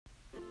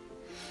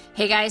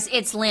Hey guys,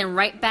 it's Lynn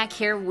right back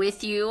here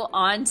with you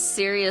on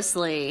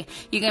Seriously.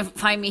 You can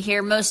find me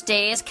here most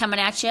days coming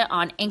at you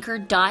on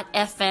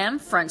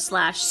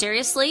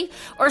anchor.fm/seriously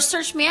or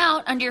search me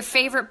out under your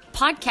favorite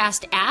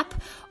podcast app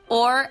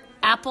or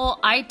Apple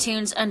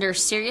iTunes under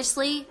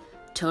Seriously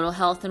Total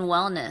Health and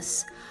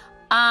Wellness.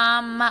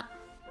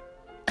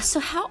 So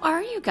how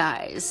are you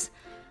guys?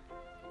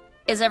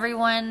 Is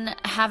everyone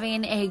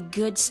having a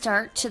good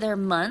start to their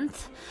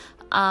month?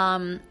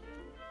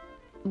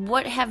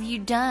 What have you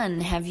done?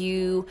 Have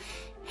you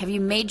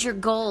made your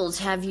goals?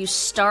 Have you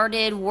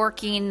started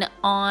working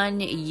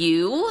on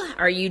you?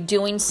 Are you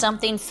doing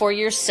something for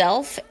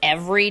yourself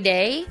every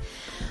day?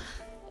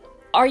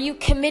 Are you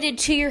committed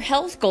to your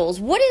health goals?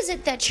 What is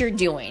it that you're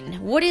doing?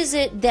 What is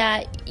it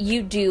that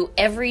you do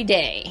every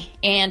day?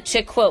 And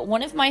to quote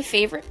one of my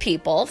favorite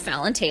people,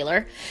 Fallon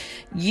Taylor,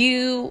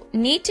 you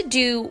need to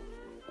do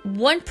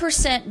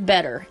 1%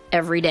 better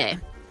every day.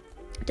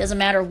 It doesn't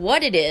matter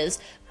what it is,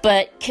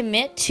 but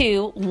commit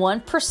to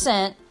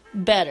 1%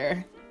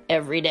 better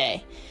every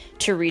day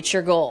to reach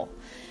your goal.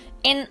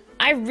 And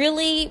I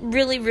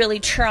really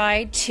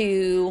try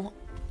to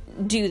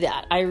do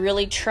that. I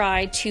really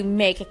try to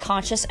make a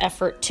conscious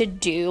effort to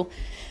do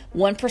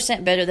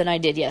 1% better than I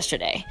did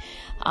yesterday.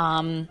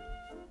 And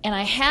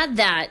I had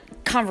that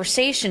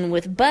conversation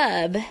with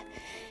Bub.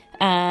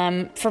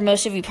 For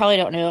most of you probably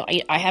don't know,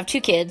 I have 2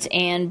 kids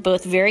and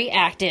both very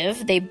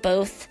active. They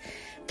both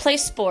play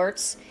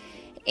sports.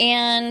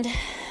 And,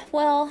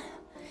 well,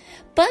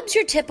 Bub's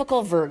your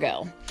typical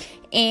Virgo,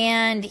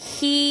 and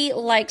he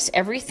likes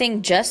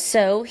everything just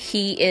so.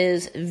 He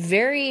is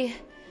very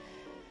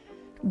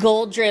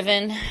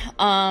goal-driven.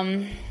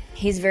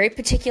 He's very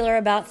particular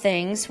about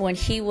things. When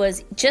he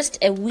was just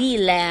a wee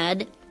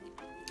lad,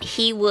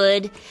 he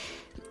would...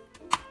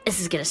 This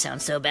is going to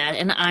sound so bad,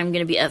 and I'm going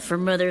to be up for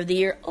Mother of the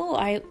Year. Oh,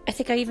 I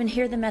think I even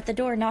hear them at the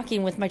door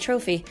knocking with my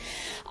trophy.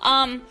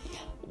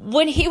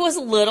 When he was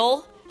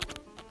little,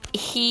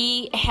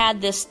 he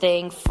had this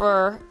thing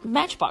for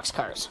Matchbox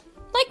cars,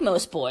 like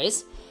most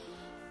boys.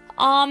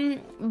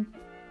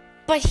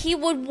 But he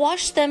would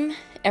wash them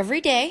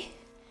every day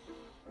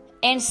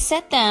and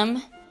set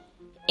them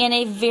in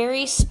a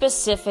very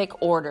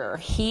specific order.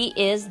 He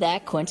is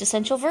that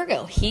quintessential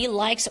Virgo. He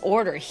likes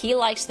order. He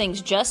likes things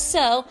just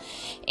so.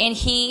 And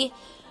he's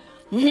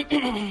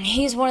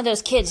one of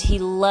those kids. He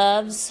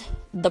loves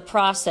the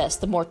process.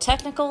 The more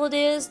technical it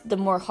is, the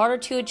more harder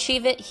to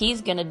achieve it,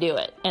 he's going to do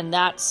it. And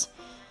that's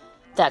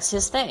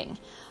his thing.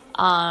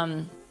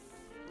 I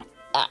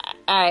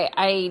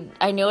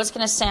know it's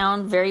going to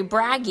sound very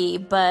braggy,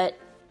 but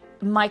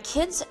my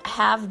kids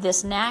have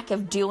this knack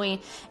of doing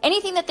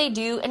anything that they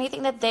do,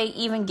 anything that they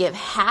even give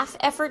half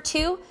effort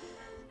to,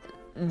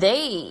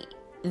 they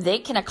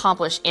can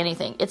accomplish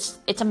anything. It's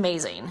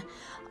amazing.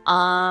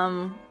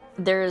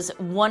 There's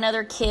one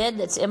other kid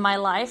that's in my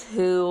life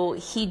who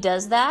he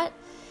does that,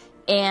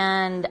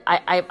 and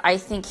I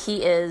think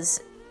he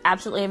is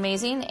absolutely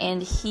amazing,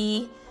 and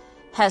he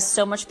has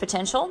so much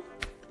potential.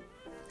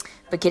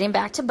 But getting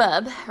back to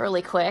Bub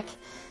really quick,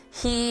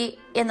 he,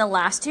 in the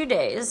last 2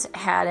 days,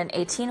 had an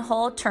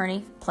 18-hole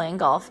tourney playing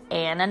golf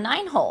and a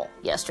 9-hole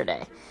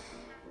yesterday.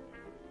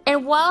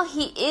 And while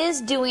he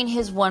is doing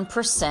his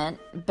 1%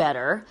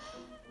 better,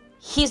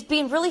 he's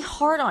being really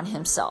hard on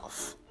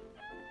himself.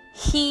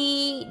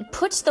 He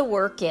puts the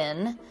work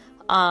in.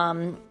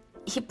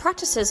 He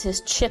practices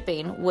his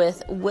chipping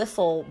with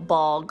wiffle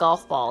ball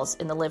golf balls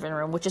in the living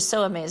room, which is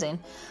so amazing,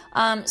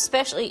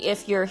 especially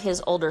if you're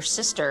his older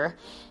sister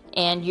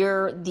and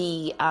you're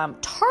the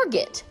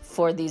target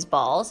for these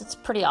balls. It's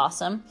pretty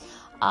awesome.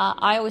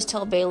 I always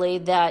tell Bailey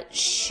that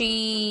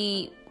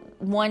she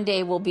one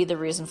day will be the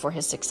reason for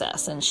his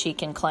success, and she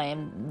can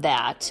claim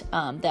that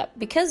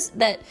because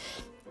that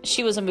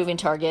she was a moving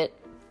target,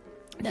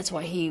 that's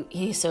why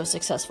he's so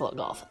successful at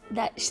golf.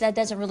 That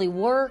doesn't really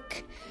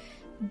work,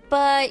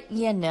 but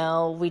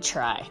we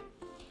try.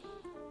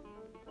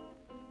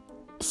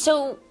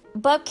 So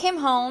Bub came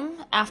home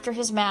after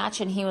his match,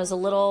 and he was a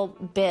little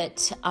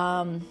bit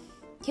bummed,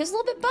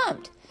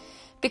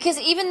 because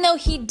even though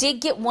he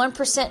did get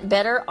 1%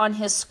 better on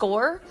his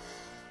score,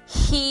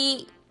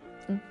 he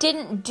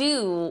didn't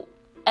do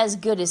as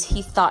good as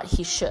he thought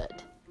he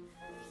should.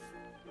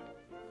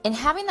 And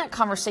having that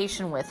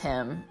conversation with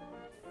him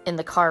in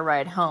the car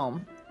ride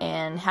home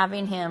and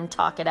having him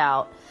talk it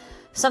out,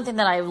 something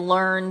that I've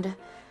learned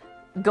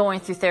going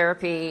through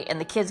therapy and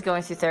the kids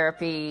going through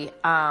therapy,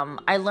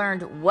 I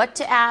learned what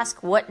to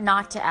ask, what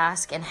not to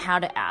ask, and how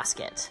to ask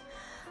it.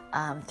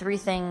 3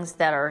 things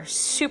that are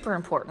super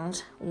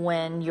important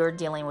when you're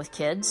dealing with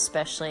kids,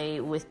 especially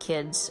with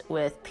kids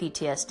with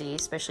PTSD,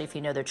 especially if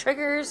you know their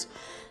triggers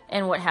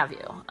and what have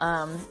you.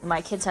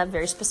 My kids have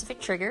very specific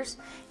triggers,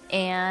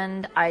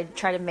 and I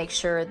try to make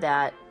sure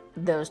that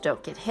those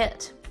don't get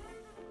hit.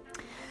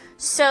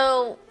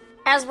 So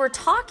as we're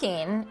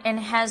talking and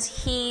as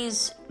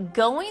he's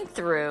going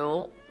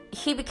through,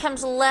 he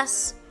becomes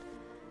less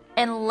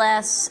and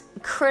less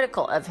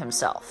critical of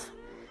himself.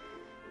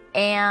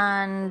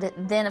 And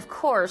then, of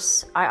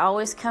course, I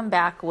always come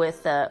back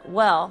with,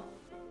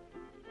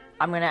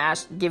 I'm going to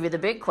give you the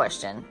big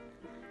question.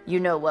 You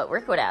know what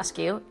Rick would ask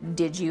you.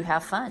 Did you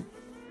have fun?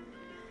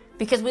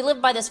 Because we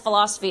live by this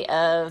philosophy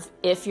of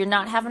if you're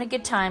not having a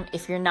good time,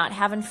 if you're not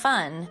having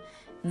fun,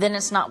 then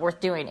it's not worth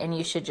doing and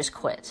you should just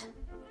quit.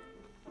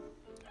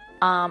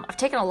 I've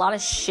taken a lot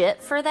of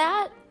shit for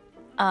that.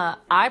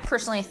 I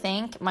personally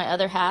think my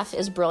other half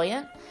is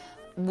brilliant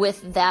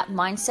with that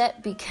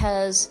mindset,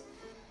 because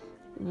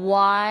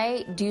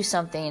why do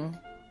something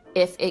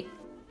if it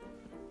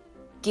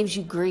gives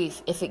you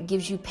grief, if it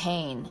gives you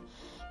pain?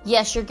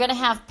 Yes, you're going to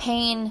have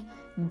pain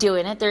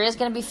doing it. There is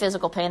going to be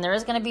physical pain. There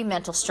is going to be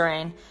mental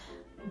strain.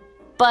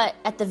 But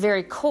at the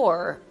very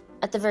core,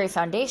 at the very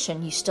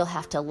foundation, you still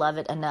have to love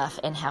it enough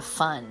and have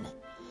fun.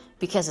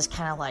 Because it's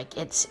kind of like,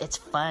 it's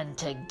fun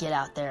to get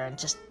out there and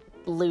just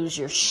lose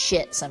your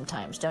shit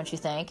sometimes, don't you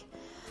think?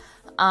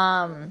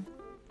 And,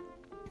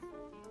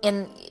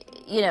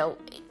 you know,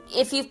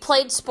 if you've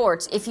played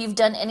sports, if you've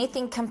done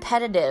anything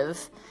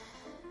competitive,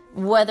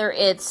 whether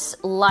it's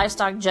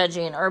livestock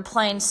judging or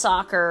playing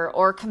soccer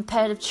or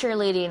competitive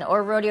cheerleading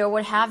or rodeo or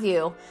what have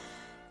you,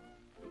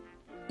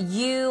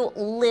 you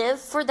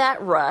live for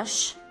that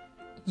rush.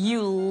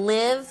 You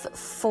live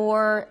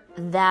for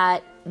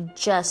that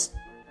just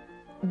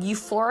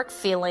euphoric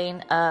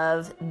feeling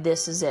of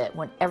this is it.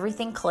 When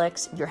everything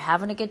clicks, you're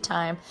having a good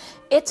time.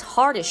 It's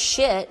hard as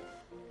shit,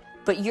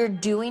 but you're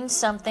doing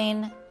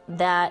something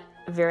that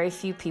very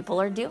few people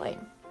are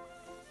doing.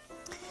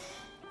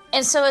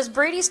 And so as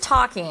Brady's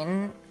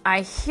talking,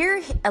 I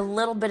hear a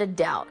little bit of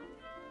doubt.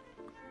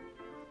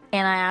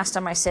 And I asked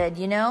him, I said,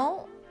 you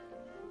know,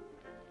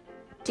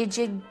 did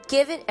you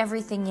give it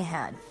everything you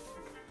had?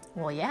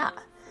 Well, yeah.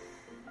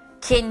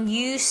 Can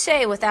you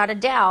say without a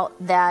doubt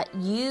that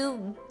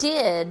you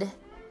did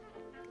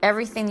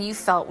everything you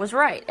felt was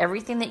right?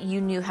 Everything that you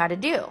knew how to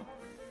do?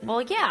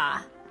 Well,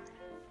 yeah.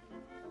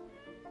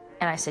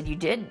 And I said, you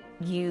did.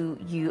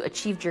 You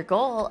achieved your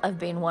goal of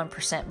being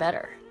 1%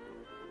 better.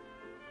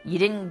 You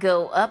didn't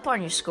go up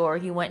on your score,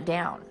 you went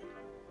down.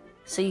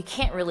 So you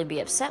can't really be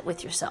upset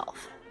with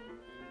yourself.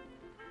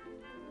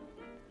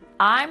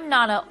 I'm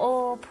not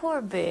oh,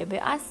 poor baby,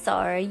 I'm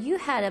sorry, you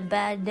had a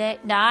bad day.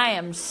 No, I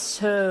am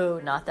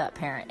so not that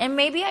parent. And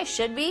maybe I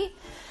should be,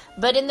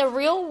 but in the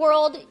real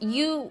world,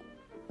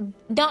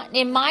 not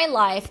in my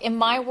life, in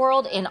my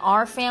world, in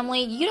our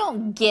family, you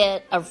don't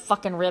get a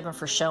fucking ribbon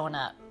for showing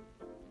up.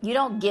 You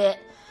don't get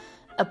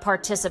a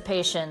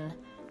participation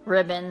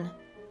ribbon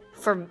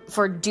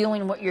for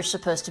doing what you're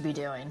supposed to be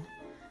doing.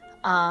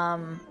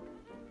 And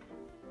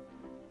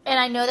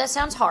I know that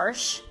sounds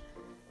harsh,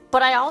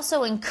 but I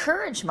also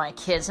encourage my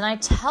kids and I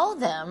tell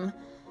them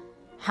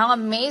how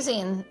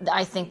amazing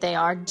I think they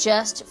are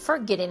just for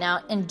getting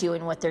out and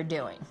doing what they're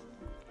doing.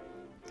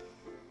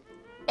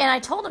 And I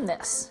told him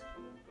this.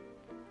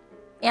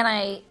 And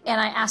I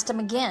asked him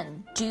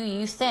again, do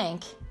you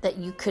think that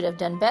you could have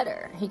done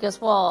better? He goes,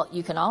 well,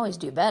 you can always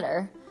do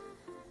better.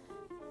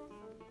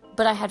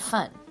 But I had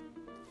fun.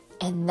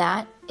 And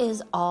that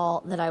is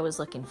all that I was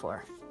looking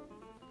for.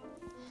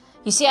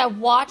 You see, I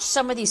watched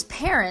some of these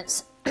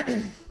parents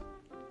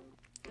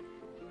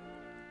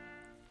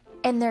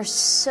and they're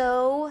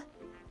so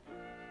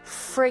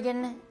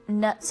friggin'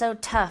 nutso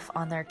tough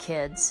on their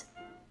kids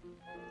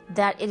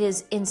that it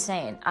is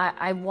insane.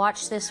 I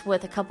watched this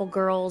with a couple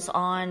girls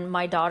on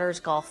my daughter's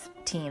golf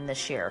team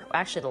this year.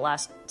 Actually, the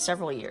last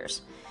several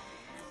years.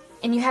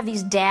 And you have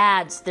these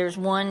dads. There's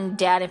one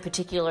dad in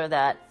particular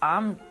that,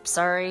 I'm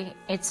sorry,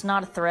 it's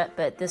not a threat,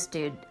 but this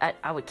dude,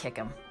 I would kick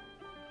him.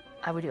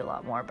 I would do a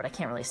lot more, but I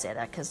can't really say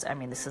that because, I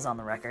mean, this is on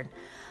the record.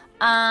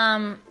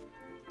 But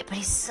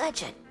he's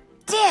such a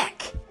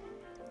dick.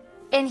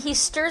 And he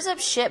stirs up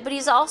shit, but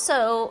he's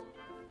also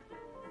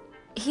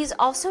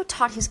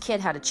taught his kid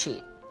how to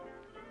cheat.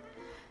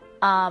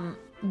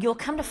 You'll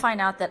come to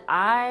find out that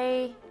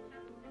I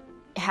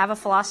have a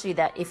philosophy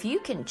that if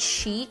you can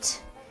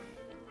cheat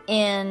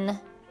in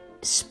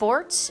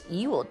sports,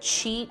 you will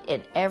cheat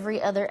in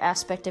every other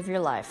aspect of your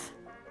life.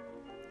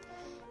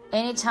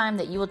 Anytime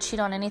that you will cheat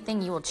on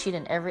anything, you will cheat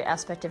in every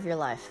aspect of your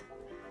life.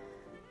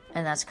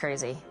 And that's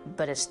crazy,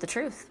 but it's the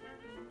truth.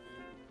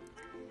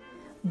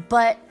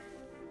 But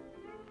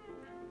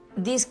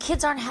these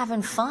kids aren't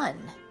having fun.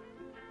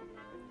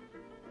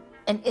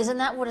 And isn't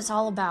that what it's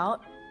all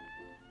about?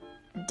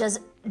 Does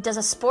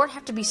a sport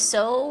have to be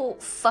so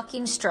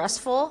fucking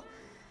stressful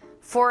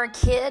for a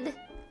kid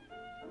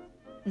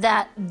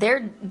that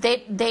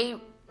they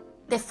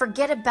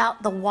forget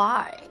about the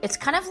why? It's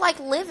kind of like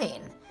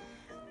living.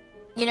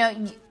 You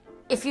know,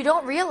 if you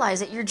don't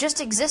realize it, you're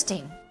just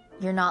existing.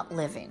 You're not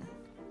living.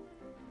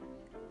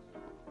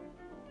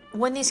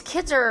 When these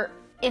kids are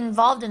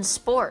involved in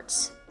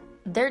sports,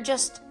 they're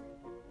just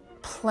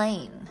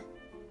playing.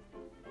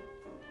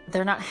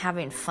 They're not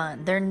having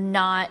fun. They're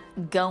not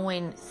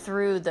going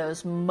through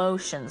those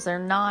motions. They're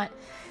not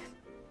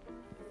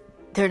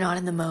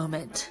in the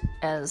moment,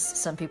 as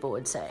some people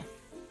would say.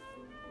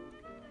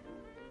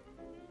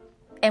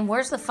 And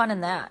where's the fun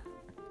in that?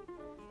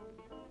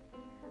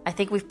 I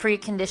think we've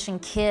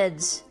preconditioned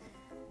kids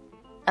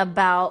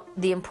about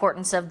the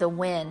importance of the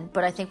win,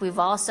 but I think we've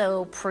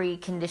also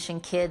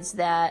preconditioned kids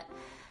that,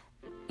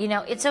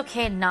 it's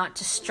okay not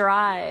to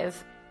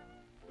strive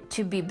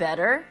to be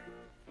better,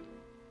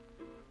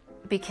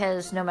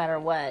 because no matter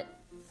what,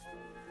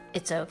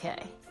 it's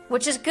okay,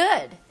 which is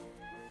good.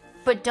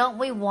 But don't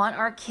we want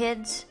our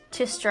kids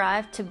to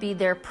strive to be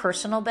their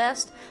personal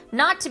best?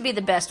 Not to be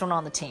the best one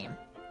on the team,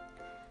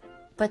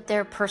 but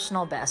their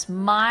personal best.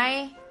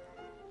 My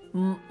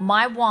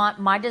want,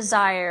 my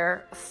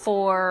desire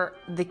for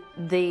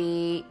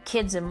the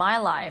kids in my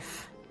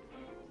life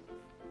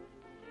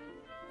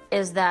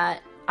is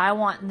that I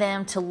want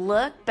them to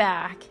look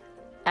back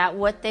at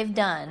what they've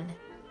done,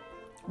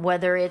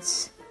 whether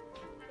it's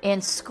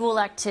in school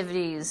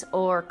activities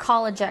or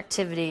college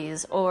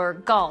activities or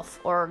golf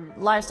or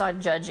livestock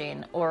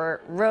judging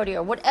or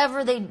rodeo,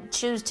 whatever they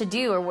choose to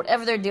do or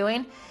whatever they're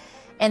doing.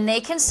 And they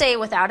can say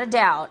without a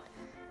doubt,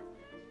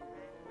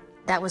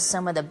 that was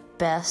some of the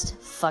best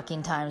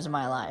fucking times of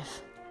my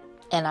life.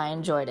 And I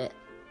enjoyed it.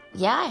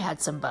 Yeah, I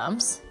had some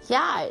bumps.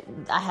 Yeah,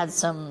 I had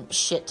some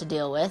shit to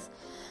deal with.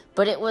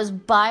 But it was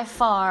by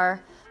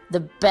far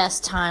the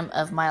best time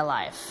of my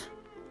life.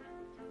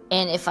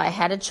 And if I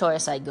had a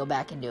choice, I'd go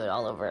back and do it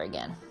all over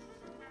again.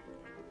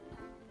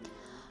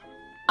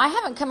 I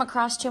haven't come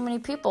across too many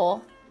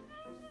people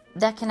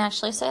that can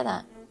actually say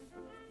that.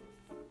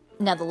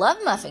 Now, the Love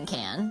Muffin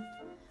can,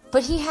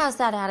 but he has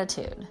that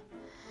attitude.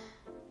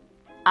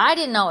 I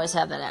didn't always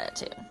have that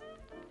attitude.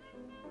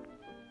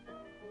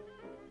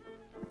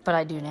 But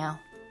I do now.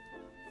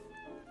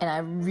 And I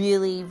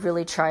really,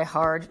 really try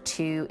hard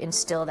to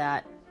instill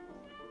that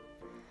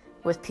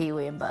with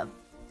Pee-wee and Bub.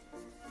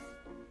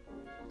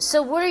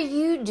 So what are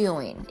you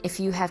doing if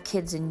you have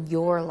kids in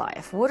your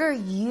life? What are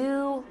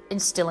you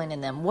instilling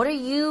in them? What are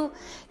you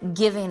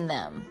giving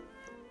them?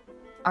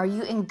 Are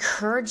you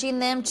encouraging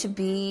them to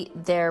be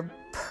their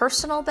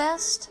personal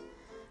best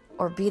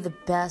or be the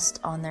best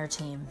on their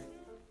team?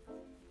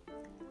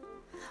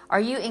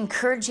 Are you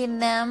encouraging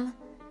them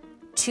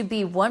to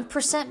be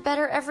 1%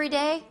 better every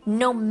day,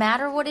 no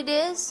matter what it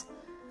is?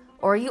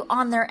 Or are you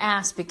on their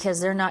ass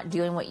because they're not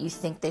doing what you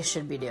think they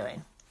should be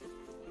doing?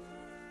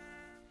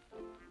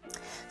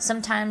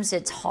 Sometimes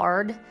it's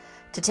hard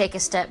to take a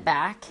step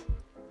back,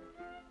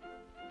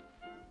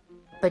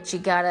 but you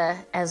gotta,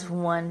 as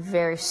one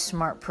very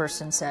smart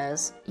person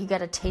says, you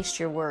gotta taste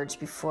your words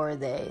before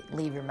they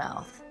leave your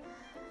mouth.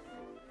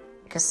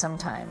 Because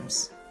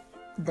sometimes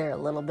they're a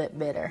little bit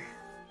bitter.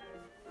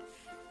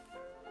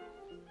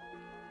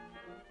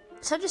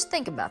 So just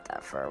think about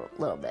that for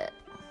a little bit.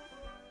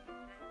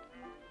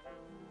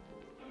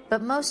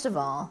 But most of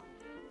all,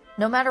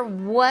 no matter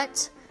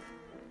what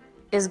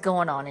is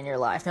going on in your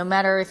life, no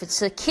matter if it's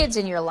the kids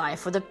in your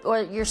life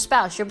or your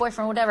spouse, your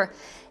boyfriend, whatever,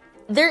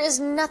 there is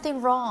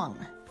nothing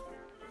wrong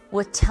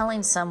with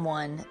telling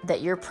someone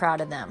that you're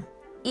proud of them.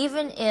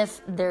 Even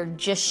if they're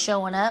just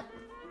showing up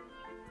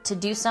to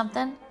do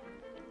something,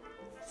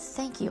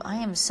 thank you. I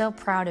am so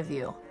proud of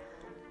you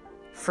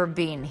for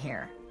being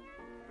here.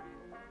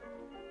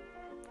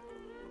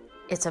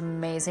 It's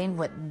amazing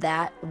what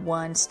that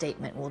one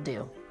statement will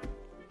do.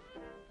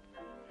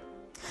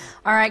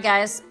 All right,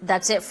 guys,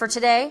 that's it for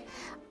today.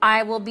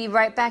 I will be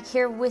right back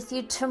here with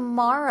you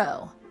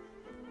tomorrow.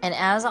 And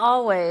as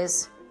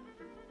always,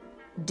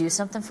 do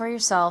something for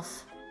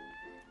yourself.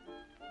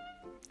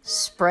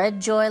 Spread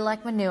joy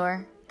like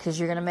manure, because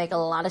you're going to make a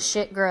lot of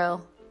shit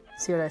grow.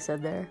 See what I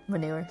said there?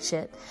 Manure,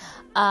 shit.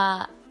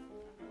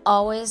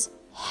 Always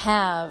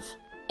have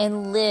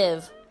and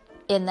live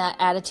in that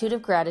attitude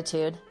of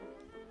gratitude,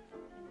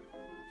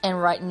 and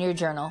write in your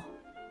journal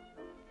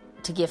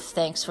to give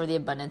thanks for the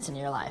abundance in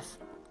your life.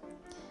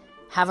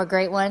 Have a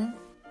great one,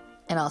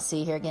 and I'll see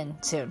you here again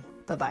soon.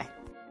 Bye-bye.